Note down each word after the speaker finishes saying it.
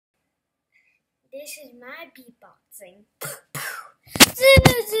This is my beatboxing.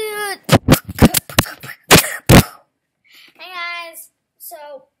 Hey guys,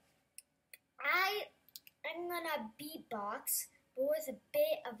 so I'm gonna beatbox, but with a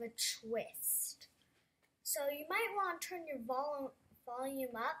bit of a twist. So you might want to turn your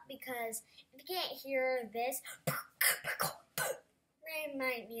volume up because if you can't hear this, I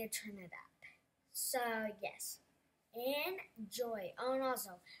might need to turn it up. So yes, enjoy. Oh, and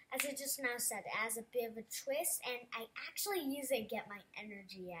also, as I just now said, it has a bit of a twist, and I actually use it to get my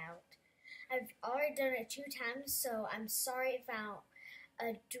energy out. I've already done it 2 times, so I'm sorry if I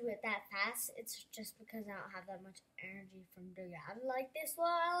don't do it that fast. It's just because I don't have that much energy from doing it. I'm like this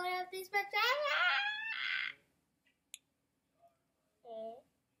one, I only have this much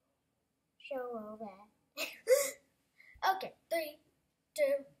show over. Okay, 3,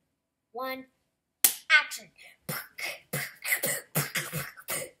 2, 1, action.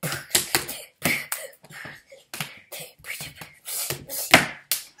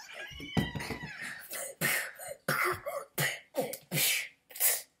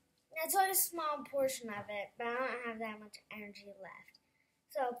 That's only a small portion of it, but I don't have that much energy left.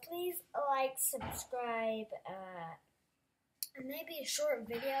 So please like, subscribe, maybe a short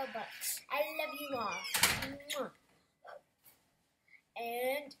video, but I love you all.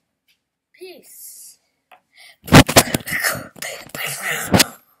 And peace.